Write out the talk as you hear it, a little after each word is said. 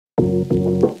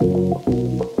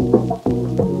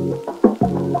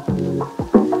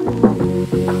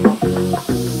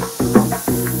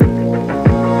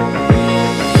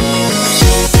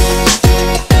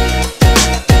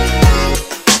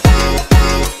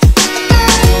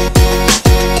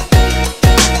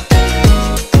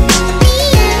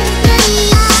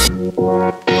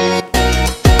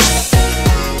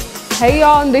Hey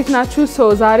y'all, እንዴት ናችሁ? So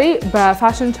ዛሬ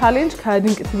በፋሽን ቻሌንጅ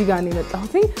ከድንቅ ቲቪ ጋር ነው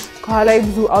የመጣሁት። ከኋላዬ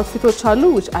ብዙ አውትፊቶች አሉ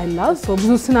which I love. So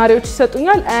ብዙ ሲናሪዮች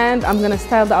ይሰጡኛል and I'm going to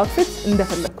style the outfits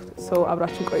እንደፈለኩት. So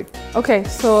አብራችሁ ቆዩ. Okay,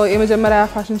 so የመጀመሪያ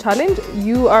ፋሽን ቻሌንጅ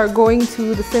you are going to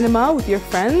the cinema with your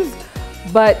friends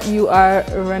but you are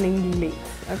running late.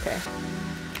 Okay.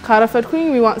 ካረፈድኩኝ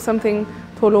we want something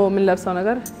ቶሎ ምን ለብሰው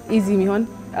ነገር easy የሚሆን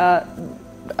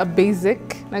a basic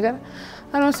ነገር.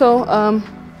 I don't know, so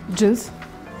jeans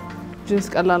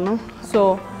ቀላል ነው. So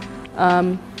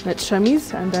ነጭ ሸሚዝ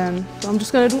and then so I'm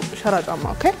just going to do ሸራ ጫማ,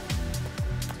 okay?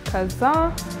 ከዛ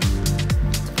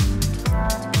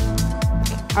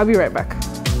I'll be right back.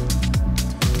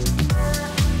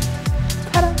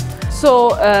 So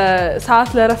ሰዓት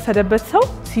ለረፈደበት ሰው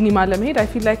ሲኒማ ለመሄድ I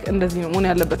feel like እንደዚህ ነው መሆን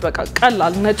ያለበት። በቃ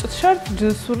ቀላል ነጭ ቲሸርት፣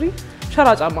 ጂንስ ሱሪ፣ ሸራ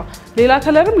ጫማ። ሌላ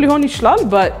ከለርም ሊሆን ይችላል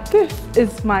but this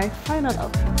is my final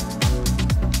outfit.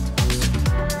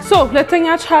 So, ሁለተኛ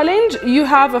challenge, you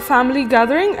have a family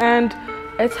gathering and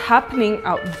it's happening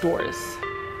outdoors.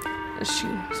 እሺ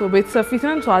so ቤተሰብ ፊት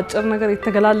ነን, so አጭር ነገር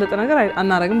የተገላለጠ ነገር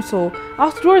አናረግም. so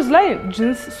outdoors ላይ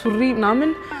ጂንስ ሱሪ ምናምን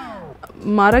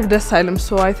ማረግ ደስ አይልም.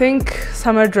 so I think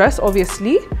summer dress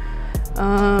obviously.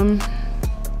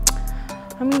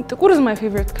 I mean ጥቁር is my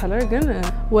favorite color ግን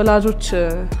ወላጆች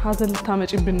ሀዘን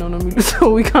ልታመጪብን ነው የሚሉት, so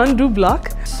we can't do black.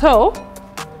 so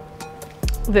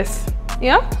this,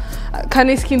 yeah?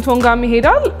 Kane skin tone ga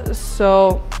mihedal, so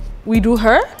we do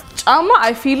her. Chama,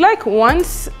 I feel like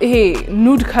once hey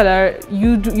nude color,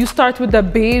 you start with the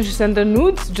beige and the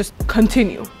nudes, just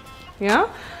continue, yeah,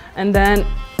 and then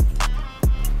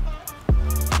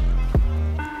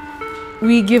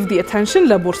we give the attention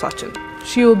la borsachin.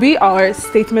 She will be our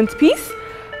statement piece,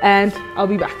 and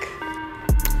I'll be back.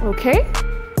 Okay.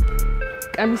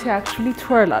 Qamis actually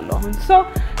twirl along. So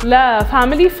la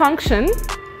family function,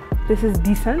 this is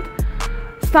decent.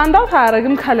 Stand out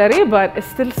አያረግም ከለሬ but it's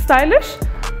still stylish.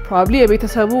 Probably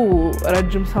የቤተሰቡ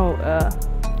ረጅም ሰው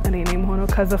እኔ ነኝ የምሆነው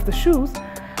because of the shoes,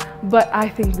 but I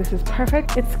think this is perfect.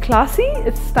 It's classy,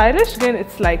 it's stylish, ግን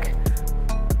it's like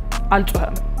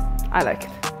አልጮህም. I like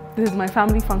it. This is my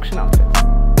family function outfit.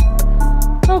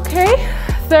 Okay,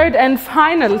 third and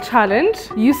final challenge.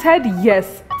 You said yes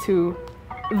to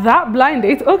that blind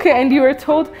date. Okay, and you were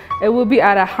told it will be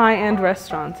at a high-end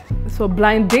restaurant. So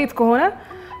blind date ከሆነ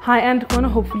high-end ከሆነ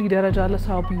hopefully ደረጃ አለ, so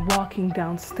I'll be walking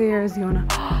downstairs የሆነ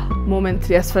moment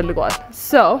ያስፈልገዋል.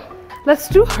 So let's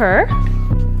do her.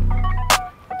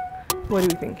 What do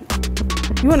you think?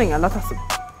 ይሆነኛል አታስቡ.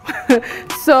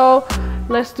 So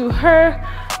let's do her.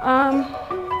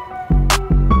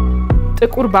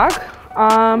 ጥቁር bag.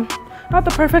 Not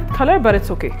the perfect color but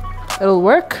it's okay. It'll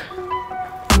work.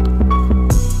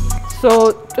 So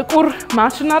ጥቁር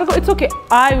match እናድርገው. It's okay.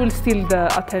 I will steal the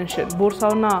attention.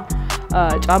 ቦርሳውና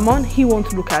ጫማውን he won't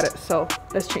look at it. So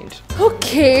let's change.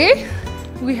 Okay,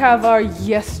 we have our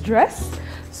yes dress.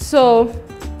 So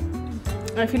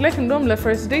I feel like እንደውም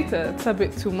ለfirst date it's a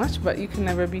bit too much, but you can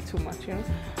never be too much, you know.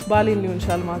 ባሌን ሊሆን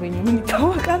ይችላል ማገኘው ምን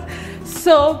ይታወቃል.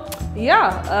 So yeah,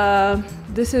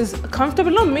 this is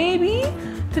comfortable. No, maybe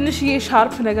ትንሽዬ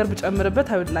sharp ነገር ብጨምርበት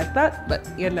I would like that, but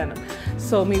የለንም.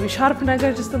 So maybe sharp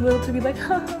ነገር just a little to be like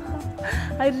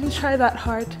I didn't try that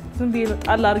hard. ዝም ብዬ ነው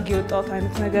ጣል አድርጌ የወጣሁት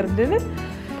አይነት ነገር እንድንል.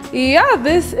 Yeah,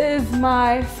 this is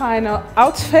my final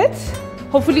outfit.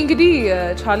 Hopefully እንግዲህ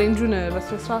ቻሌንጁን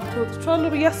በስነስርዓት ተወጥቻለሁ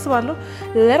ብዬ አስባለሁ.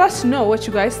 Let us know what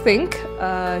you guys think.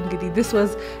 እንግዲህ this was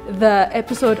the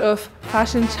episode of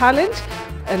Fashion Challenge.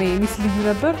 እኔ ሚስ ልዩ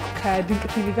ነበር ከድንቅ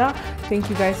ቲቪ ጋር. Thank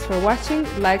you guys for watching.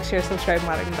 Like, share, subscribe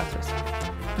ማድረግ እንዳትረሱ.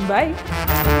 Bye.